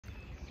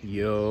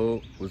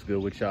Yo, what's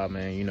good with y'all,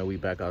 man? You know we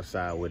back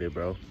outside with it,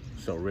 bro.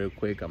 So real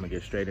quick, I'm gonna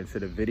get straight into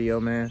the video,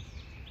 man.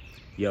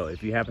 Yo,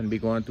 if you happen to be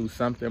going through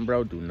something,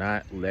 bro, do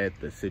not let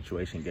the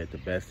situation get the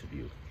best of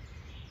you.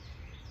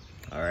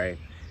 All right?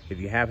 If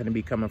you happen to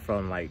be coming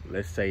from, like,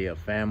 let's say a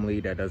family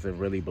that doesn't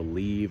really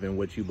believe in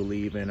what you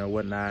believe in or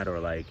whatnot, or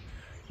like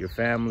your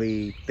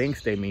family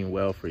thinks they mean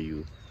well for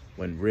you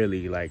when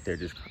really, like,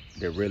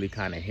 they're really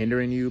kind of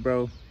hindering you,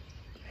 bro,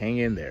 hang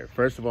in there.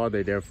 First of all,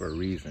 they're there for a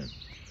reason.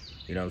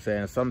 You know what I'm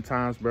saying?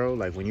 Sometimes, bro,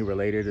 like when you're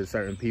related to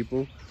certain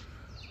people,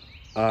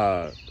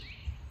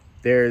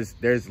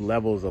 there's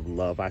levels of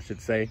love, I should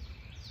say.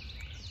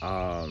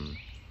 And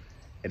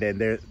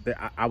then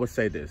I would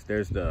say this,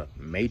 there's the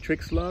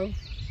matrix love,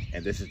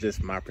 and this is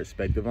just my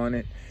perspective on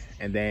it.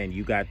 And then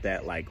you got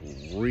that like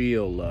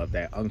real love,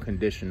 that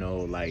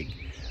unconditional, like,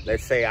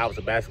 let's say I was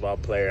a basketball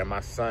player and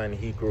my son,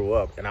 he grew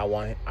up and I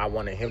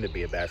wanted him to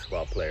be a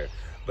basketball player,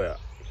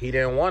 but he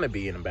didn't want to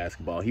be in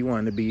basketball. He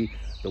wanted to be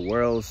the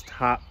world's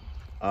top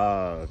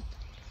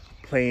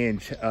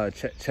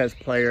chess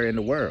player in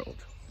the world.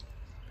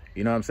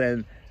 You know what I'm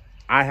saying?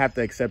 I have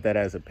to accept that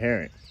as a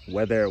parent,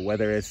 whether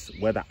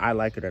I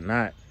like it or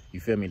not.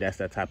 You feel me? That's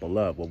that type of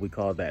love. What we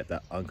call that,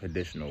 the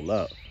unconditional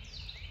love,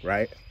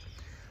 right?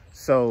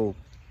 So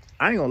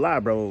I ain't gonna lie,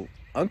 bro.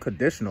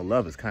 Unconditional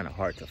love is kind of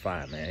hard to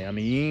find, man. I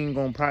mean, you ain't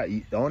gonna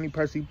the only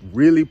person you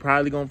really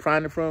probably gonna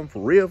find it from, for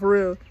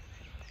real,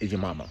 is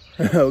your mama.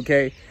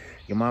 Okay?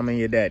 Your mom and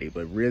your daddy,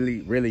 but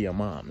really your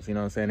moms, you know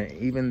what I'm saying? And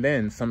even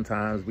then,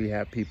 sometimes we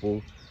have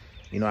people,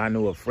 you know, I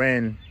knew a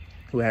friend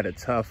who had a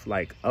tough,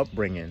 like,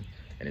 upbringing,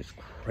 and it's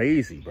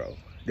crazy, bro.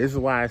 This is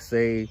why I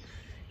say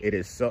it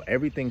is so,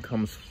 everything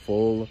comes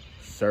full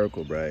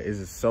circle, bro. It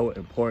is so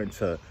important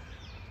to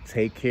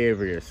take care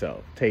of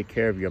yourself, take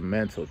care of your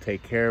mental,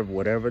 take care of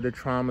whatever the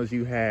traumas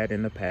you had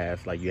in the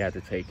past. Like, you have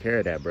to take care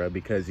of that, bro,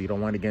 because you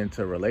don't want to get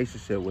into a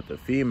relationship with a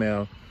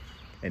female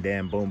and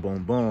then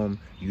boom,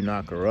 you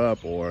knock her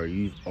up, or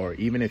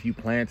even if you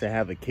plan to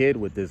have a kid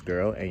with this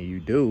girl and you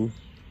do,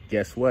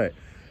 guess what?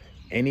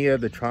 Any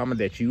of the trauma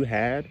that you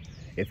had,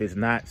 if it's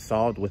not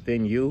solved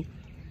within you,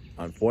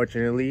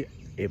 unfortunately,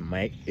 it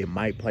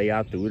might play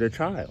out through the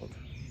child.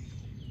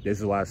 This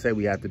is why I say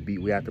we have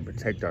to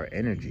protect our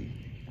energy.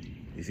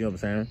 You see what I'm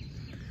saying?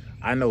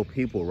 I know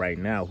people right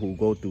now who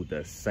go through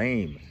the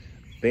same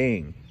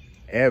thing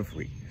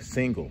every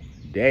single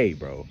day,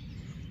 bro.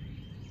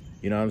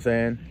 You know what I'm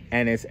saying?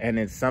 And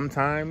it's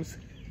sometimes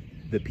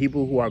the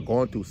people who are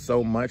going through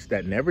so much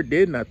that never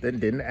did nothing,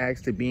 didn't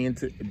ask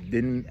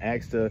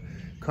to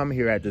come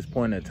here at this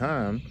point in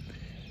time,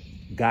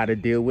 got to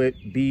deal with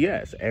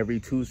BS every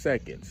 2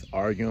 seconds,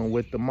 arguing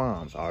with the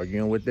moms,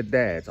 arguing with the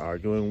dads,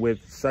 arguing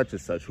with such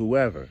and such,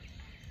 whoever,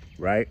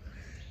 right?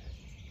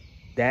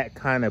 That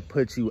kind of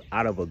puts you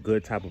out of a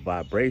good type of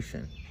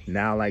vibration.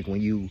 Now, like when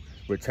you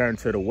return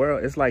to the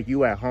world, it's like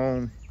you at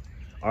home,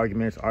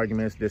 arguments,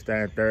 this, that,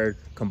 and third,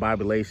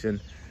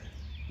 combobulation,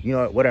 you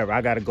know, whatever.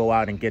 I got to go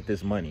out and get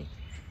this money.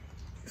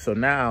 So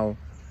now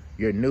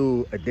your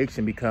new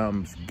addiction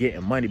becomes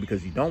getting money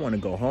because you don't want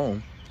to go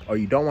home, or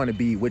you don't want to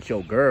be with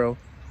your girl.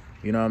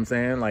 You know what I'm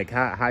saying? Like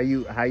how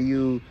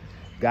you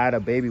got a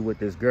baby with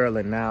this girl,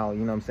 and now, you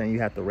know what I'm saying, you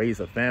have to raise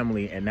a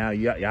family, and now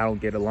y'all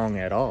don't get along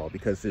at all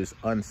because there's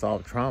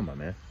unsolved trauma,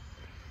 man,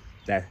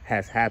 that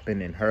has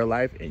happened in her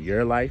life, in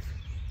your life.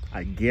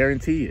 I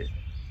guarantee it.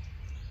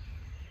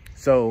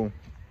 So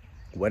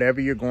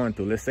whatever you're going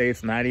through, let's say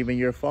it's not even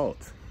your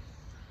fault,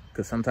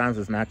 because sometimes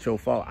it's not your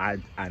fault. I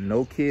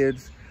know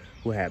kids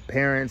who have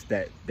parents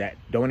that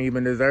don't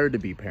even deserve to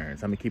be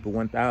parents. I'm gonna keep it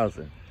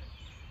 1,000.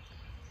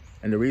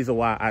 And the reason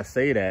why I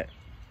say that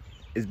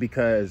is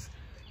because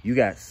you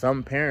got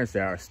some parents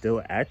that are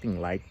still acting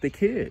like the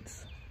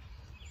kids.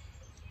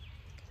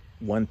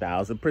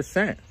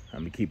 1,000%. I'm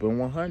gonna keep it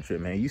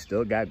 100, man. You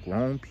still got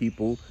grown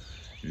people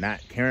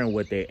not caring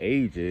what their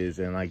age is,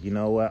 and like, you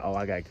know what, oh,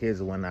 I got kids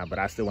and whatnot, but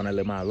I still want to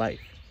live my life.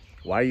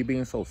 Why are you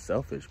being so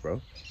selfish,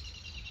 bro?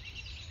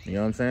 You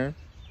know what I'm saying?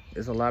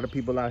 There's a lot of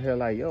people out here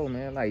like, yo,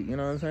 man, like, you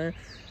know what I'm saying?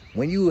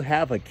 When you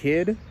have a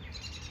kid,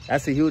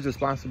 that's a huge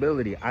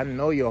responsibility. I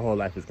know your whole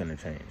life is going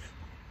to change.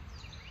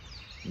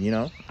 You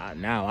know,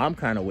 now I'm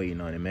kind of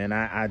waiting on it, man.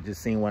 I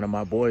just seen one of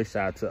my boys,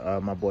 shout out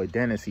to my boy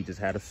Dennis. He just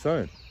had a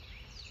son.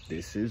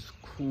 This is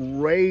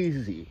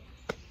crazy.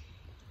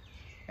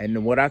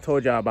 And what I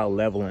told y'all about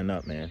leveling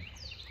up, man,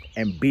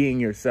 and being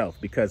yourself,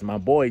 because my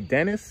boy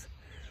Dennis,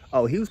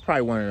 oh, he was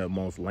probably one of the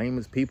most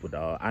lamest people,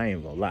 dog. I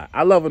ain't gonna lie.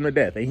 I love him to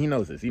death, and he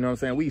knows this. You know what I'm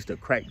saying? We used to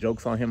crack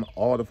jokes on him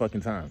all the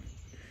fucking time.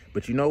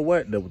 But you know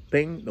what? The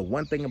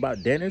one thing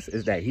about Dennis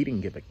is that he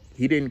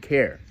didn't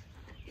care.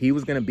 He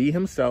was gonna be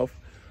himself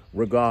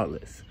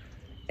regardless.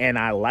 And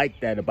I like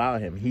that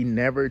about him. He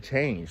never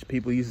changed.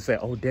 People used to say,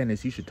 oh,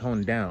 Dennis, you should tone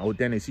it down. Oh,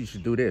 Dennis, you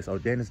should do this. Oh,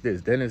 Dennis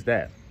this, Dennis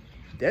that.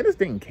 Dennis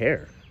didn't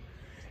care.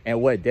 And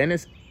what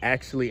Dennis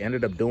actually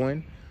ended up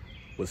doing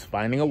was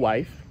finding a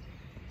wife.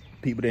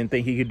 People didn't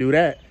think he could do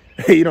that.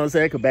 You know what I'm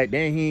saying? Because back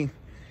then,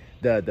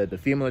 the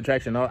female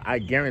attraction, I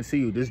guarantee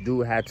you, this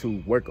dude had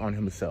to work on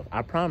himself.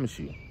 I promise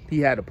you. He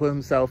had to put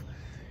himself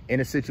in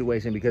a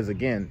situation, because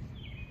again,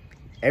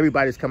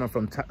 everybody's coming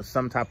from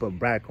some type of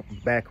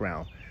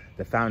background.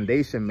 The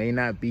foundation may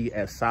not be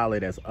as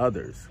solid as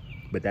others,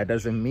 but that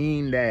doesn't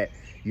mean that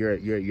you're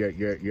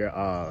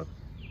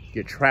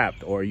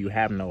trapped or you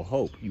have no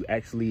hope. You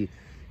actually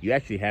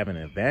have an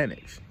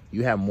advantage.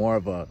 You have more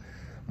of a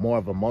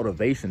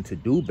motivation to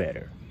do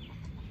better.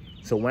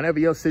 So whenever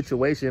your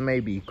situation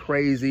may be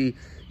crazy,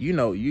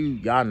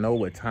 y'all know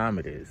what time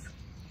it is.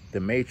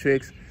 The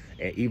Matrix,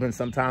 and even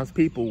sometimes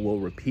people will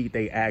repeat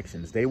their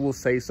actions. They will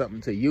say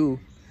something to you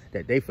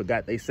that they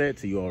forgot they said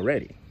to you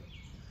already.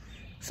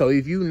 So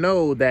if you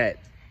know that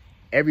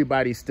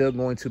everybody's still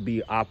going to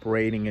be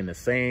operating in the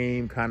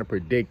same kind of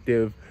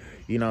predictive,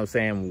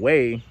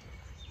 way,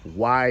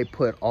 why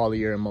put all of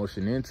your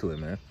emotion into it,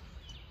 man?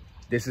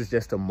 This is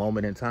just a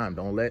moment in time.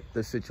 Don't let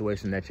the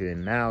situation that you're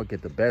in now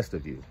get the best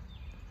of you.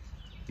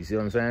 You see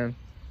what I'm saying?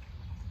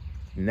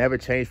 Never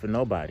change for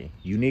nobody.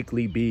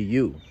 Uniquely be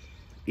you.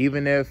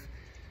 Even if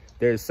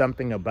there's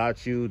something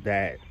about you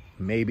that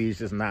maybe it's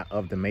just not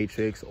of the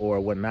Matrix or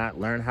whatnot,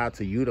 learn how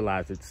to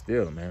utilize it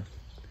still, man.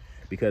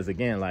 Because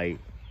again, like,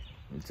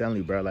 I'm telling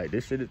you, bro, like,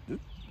 this shit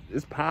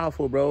is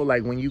powerful, bro.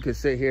 Like, when you can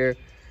sit here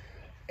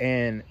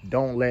and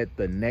don't let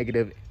the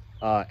negative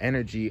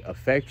energy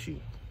affect you,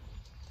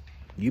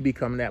 you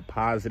become that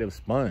positive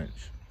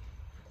sponge.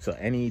 So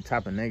any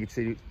type of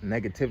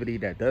negativity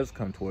that does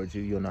come towards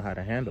you, you'll know how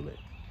to handle it.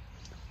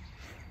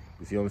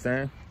 You see what I'm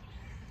saying?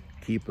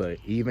 Keep a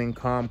even,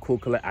 calm, cool,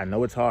 collect. I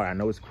know it's hard. I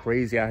know it's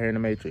crazy out here in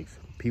the Matrix.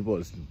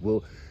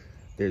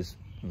 There's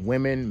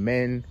women,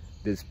 men,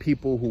 there's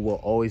people who will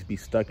always be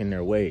stuck in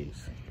their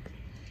ways.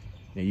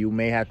 And you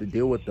may have to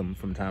deal with them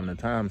from time to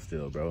time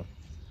still, bro.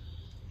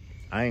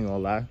 I ain't gonna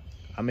lie.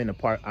 I'm in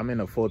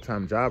a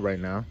full-time job right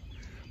now.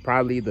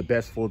 Probably the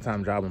best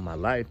full-time job in my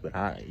life, but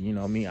I'm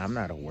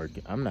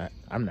not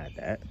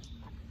that.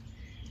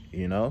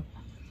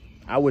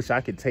 I wish I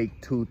could take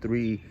 2,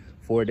 3,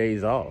 4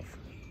 days off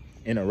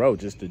in a row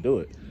just to do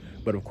it.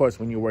 But of course,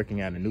 when you're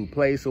working at a new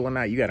place or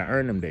whatnot, you got to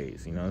earn them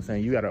days. You know what I'm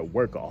saying? You got to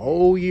work a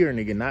whole year,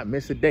 nigga, not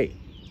miss a day.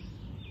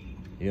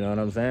 You know what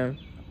I'm saying?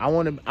 I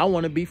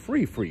want to be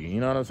free. You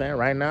know what I'm saying?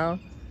 Right now,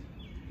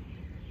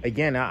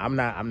 again, I'm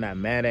not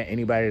mad at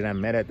anybody that I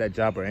met at that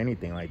job or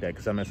anything like that,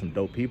 because I met some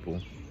dope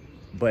people.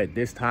 But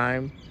this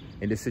time,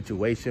 in this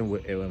situation,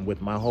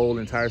 with my whole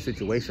entire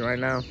situation right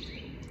now,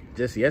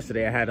 just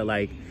yesterday, I had to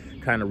like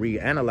kind of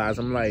reanalyze.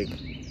 I'm like,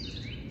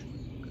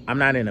 I'm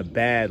not in a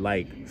bad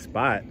like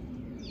spot,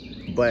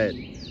 but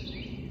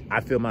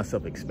I feel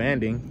myself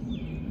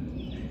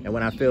expanding. And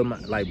when I feel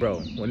like, bro,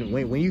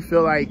 when you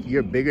feel like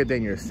you're bigger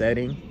than your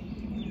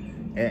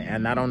setting,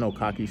 and I don't know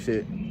cocky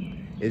shit,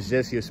 it's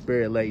just your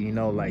spirit letting you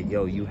know, like,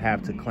 yo, you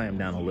have to clamp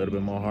down a little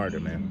bit more harder,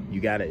 man. You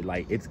got to,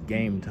 like, it's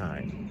game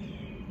time.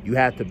 You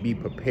have to be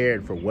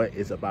prepared for what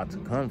is about to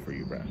come for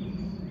you, bro.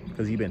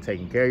 Because you've been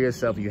taking care of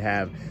yourself. You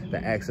have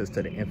the access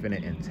to the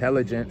infinite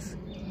intelligence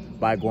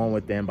by going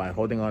within, by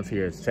holding on to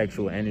your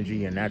sexual energy,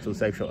 your natural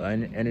sexual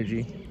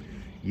energy.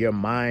 Your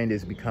mind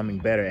is becoming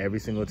better every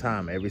single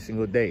time, every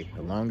single day.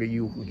 The longer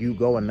you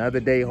go another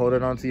day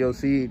holding on to your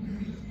seed,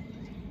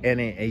 and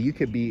it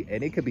could be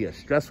a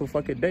stressful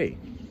fucking day,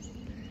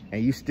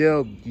 and you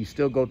still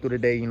go through the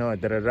day,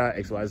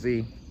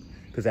 XYZ.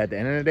 Because at the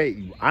end of the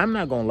day, I'm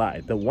not gonna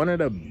lie, one of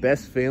the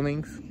best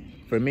feelings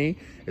for me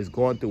is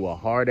going through a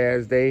hard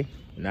ass day,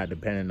 not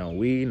depending on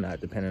weed,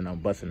 not depending on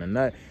busting a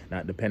nut,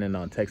 not depending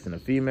on texting a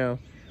female.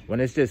 When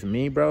it's just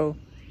me, bro,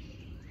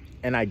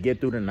 and I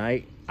get through the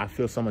night, I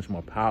feel so much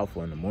more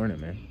powerful in the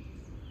morning, man.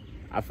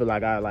 I feel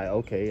like I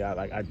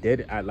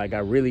did it. I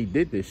really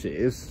did this shit.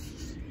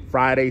 It's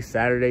Friday,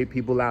 Saturday,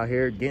 people out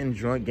here getting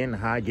drunk, getting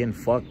high, getting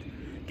fucked,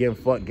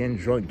 getting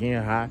drunk,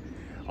 getting high.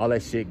 All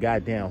that shit,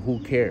 goddamn, who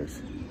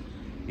cares?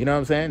 You know what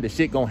I'm saying? The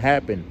shit gonna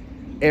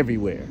happen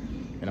everywhere.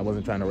 And I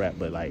wasn't trying to rap,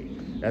 but like,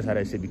 that's how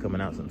that shit be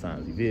coming out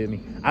sometimes. You feel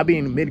me? I be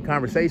in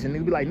mid-conversation,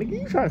 nigga be like,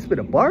 nigga, you trying to spit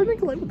a bar,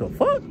 nigga? Like, what the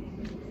fuck?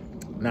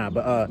 Nah,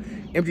 but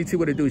MGT,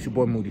 what it do? It's your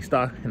boy Moody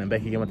Starr, and I'm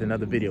back again with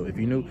another video. If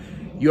you're new,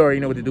 you already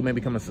know what to do. Man,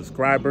 become a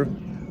subscriber,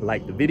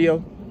 like the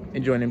video,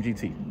 and join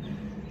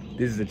MGT.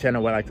 This is a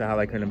channel where I like to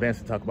highlight current events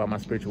and talk about my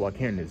spiritual walk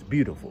here in this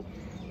beautiful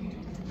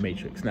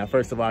Matrix. Now,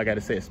 first of all, I got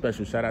to say a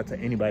special shout out to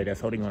anybody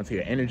that's holding on to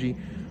your energy,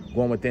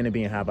 going within and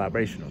being high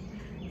vibrational.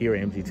 Here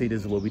at MGT,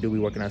 this is what we do. We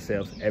work on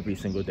ourselves every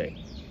single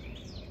day.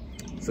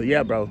 So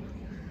yeah, bro,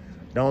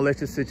 don't let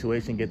your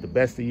situation get the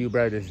best of you,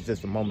 bro. This is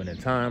just a moment in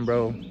time,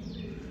 bro.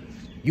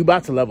 You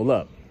about to level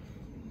up.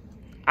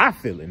 I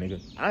feel it,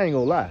 nigga. I ain't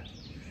gonna lie.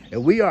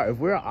 If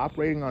we're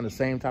operating on the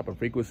same type of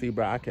frequency,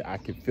 bro, I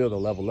could feel the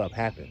level up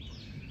happen.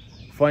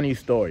 Funny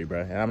story,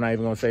 bro. And I'm not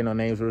even gonna say no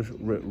names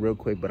real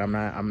quick, but I'm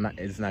not.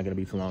 It's not gonna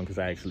be too long because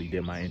I actually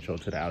did my intro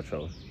to the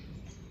outro.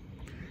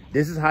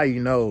 This is how you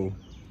know.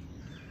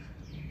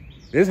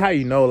 This is how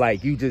you know,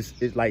 like,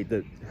 it's like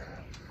the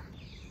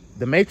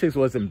Matrix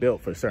wasn't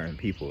built for certain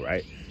people,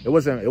 right? It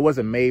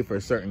wasn't made for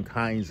certain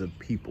kinds of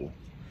people,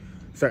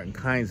 certain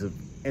kinds of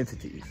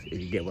entities, if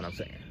you get what I'm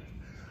saying.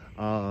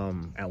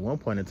 At one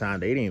point in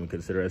time, they didn't even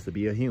consider us to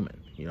be a human.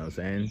 You know what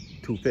I'm saying?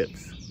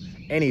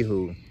 2/5.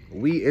 Anywho,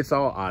 it's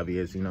all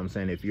obvious, you know what I'm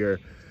saying?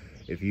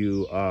 If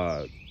you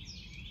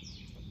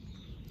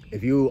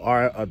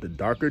are of the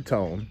darker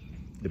tone,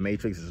 the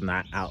Matrix is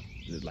not out.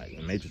 Like,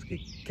 the Matrix could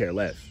care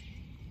less.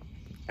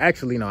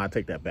 Actually, no, I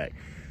take that back.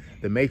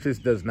 The Matrix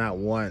does not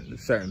want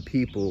certain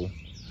people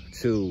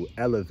to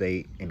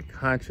elevate in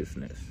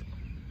consciousness.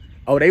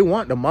 Oh, they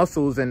want the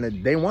muscles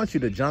and they want you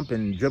to jump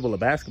and dribble a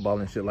basketball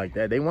and shit like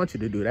that. They want you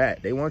to do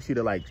that. They want you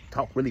to like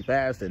talk really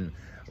fast and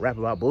rap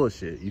about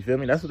bullshit. You feel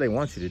me? That's what they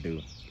want you to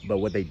do. But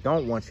what they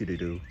don't want you to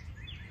do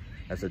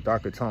as a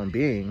darker tone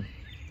being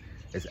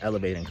is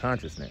elevating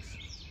consciousness.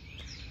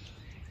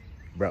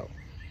 Bro,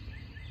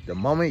 the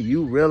moment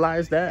you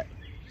realize that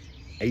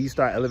and you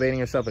start elevating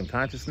yourself in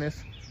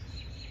consciousness,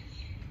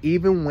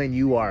 even when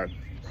you are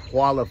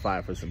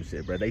qualified for some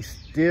shit, bro, they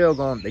still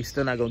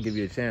not gonna give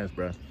you a chance,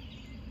 bro.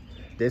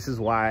 This is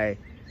why,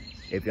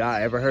 if y'all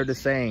ever heard the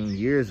saying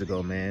years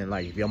ago, man,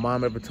 like if your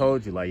mom ever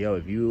told you, like, yo,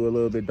 if you a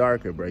little bit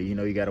darker, bro, you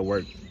know you gotta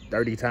work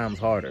 30 times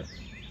harder.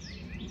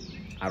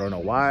 I don't know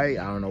why.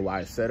 I don't know why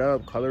it's set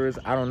up, color is,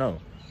 I don't know.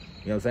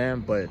 You know what I'm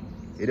saying? But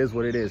it is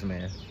what it is,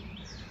 man.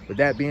 With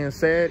that being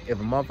said, if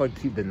a motherfucker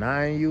keep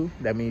denying you,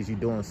 that means you're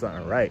doing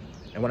something right.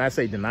 And when I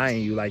say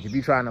denying you, like if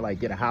you're trying to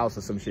like get a house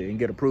or some shit and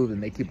get approved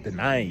and they keep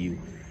denying you,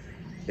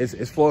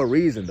 it's for a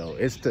reason though.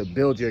 It's to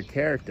build your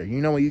character.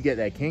 You know, when you get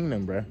that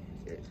kingdom, bro,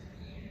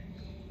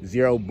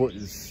 zero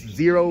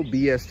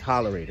BS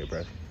tolerated,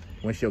 bro.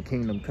 Once your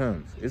kingdom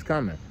comes, it's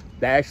coming.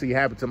 That actually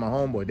happened to my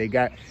homeboy.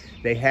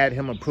 They had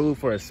him approved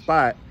for a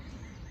spot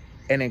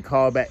and then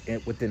called back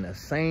within the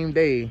same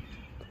day.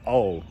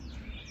 Oh,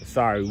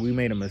 sorry, we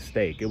made a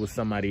mistake. It was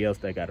somebody else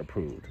that got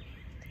approved.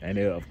 And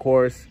of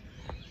course,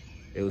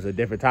 it was a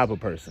different type of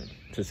person,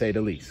 to say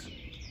the least.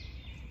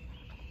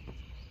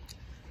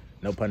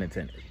 No pun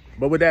intended.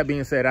 But with that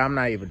being said, I'm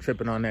not even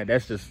tripping on that.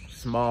 That's just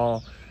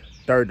small,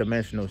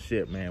 third-dimensional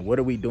shit, man. What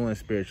are we doing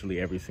spiritually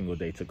every single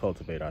day to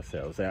cultivate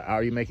ourselves?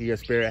 Are you making your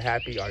spirit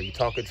happy? Are you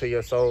talking to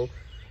your soul?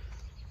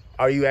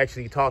 Are you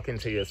actually talking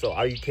to your soul?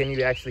 Can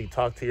you actually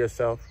talk to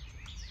yourself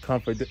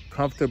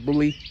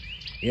comfortably?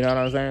 You know what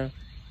I'm saying?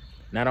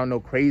 Not on no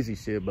crazy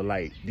shit, but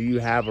like, do you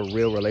have a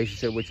real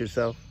relationship with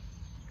yourself?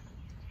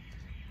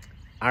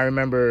 I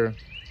remember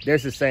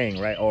there's a saying,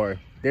 right? Or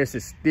there's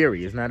this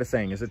theory. It's not a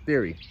saying, it's a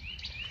theory,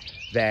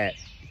 that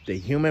the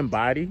human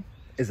body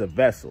is a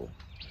vessel.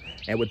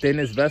 And within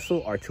this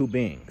vessel are two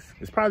beings.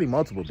 It's probably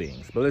multiple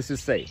beings, but let's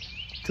just say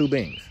two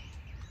beings.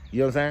 You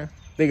know what I'm saying?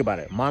 Think about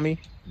it. Mommy,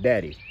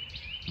 daddy.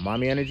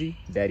 Mommy energy,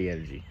 daddy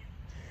energy.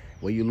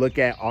 When you look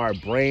at our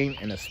brain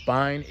and the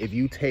spine, if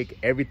you take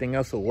everything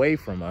else away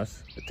from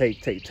us,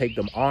 take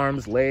them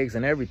arms, legs,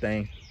 and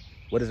everything,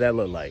 what does that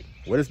look like?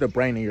 What does the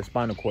brain and your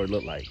spinal cord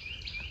look like?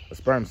 A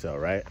sperm cell,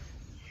 right?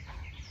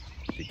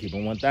 To keep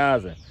them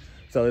 1,000.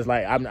 So it's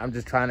like, I'm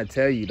just trying to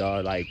tell you,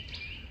 dog, like,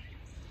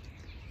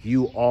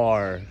 you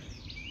are,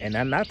 and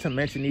not to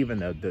mention even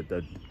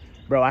the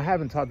bro, I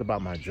haven't talked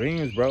about my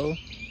dreams, bro,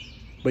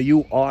 but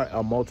you are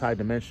a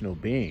multi-dimensional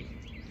being.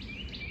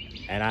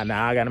 And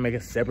now I gotta make a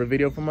separate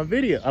video for my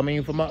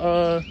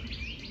for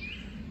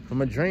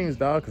my dreams,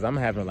 dog, because I'm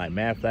having like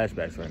mad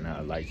flashbacks right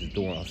now, like just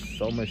doing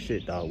so much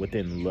shit, dog,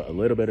 within a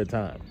little bit of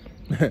time.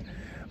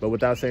 But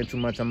without saying too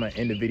much, I'm gonna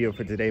end the video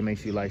for today. Make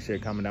sure you like, share,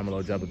 comment down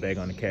below, drop a bag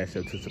on the cash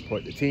up to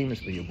support the team.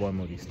 It's been your boy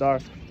Moody Starr.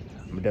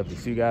 I'm gonna definitely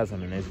see you guys on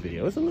the next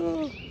video. It's a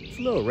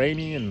little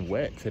rainy and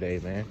wet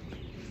today, man.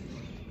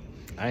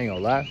 I ain't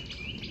gonna lie.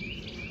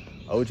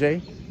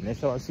 OJ, next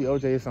time I see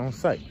OJ, it's on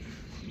site.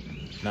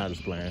 Nah,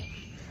 just playing.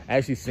 I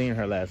actually seen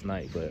her last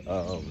night, but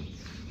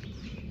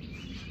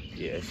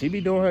yeah, she be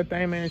doing her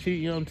thing, man.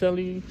 You know what I'm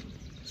telling you?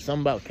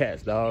 Something about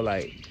cats, dog.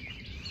 Like,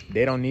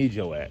 they don't need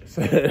your ass.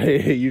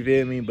 You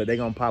feel me? But they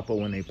gonna pop up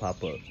when they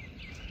pop up.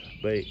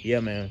 But yeah,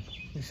 man.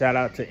 Shout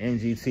out to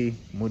MGT,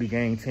 Moody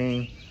Gang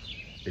team.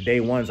 The day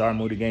one's our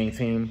Moody Gang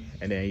team.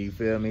 And then, you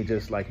feel me?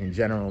 Just like in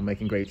general,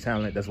 making great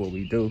talent. That's what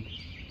we do.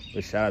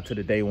 But shout out to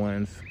the day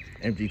ones,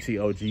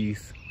 MGT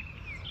OGs.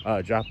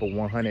 Drop a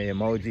 100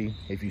 emoji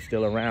if you're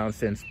still around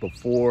since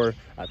before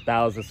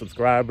 1,000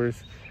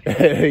 subscribers.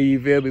 You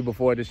feel me?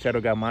 Before this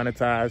channel got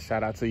monetized.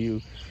 Shout out to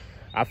you.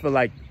 I feel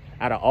like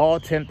out of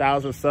all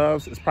 10,000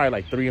 subs, it's probably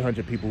like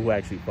 300 people who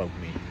actually fuck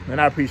with me. And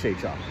I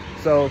appreciate y'all.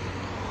 So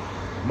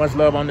much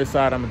love on this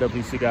side. I'm gonna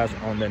definitely see you guys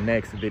on the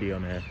next video,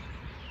 man.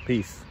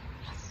 Peace.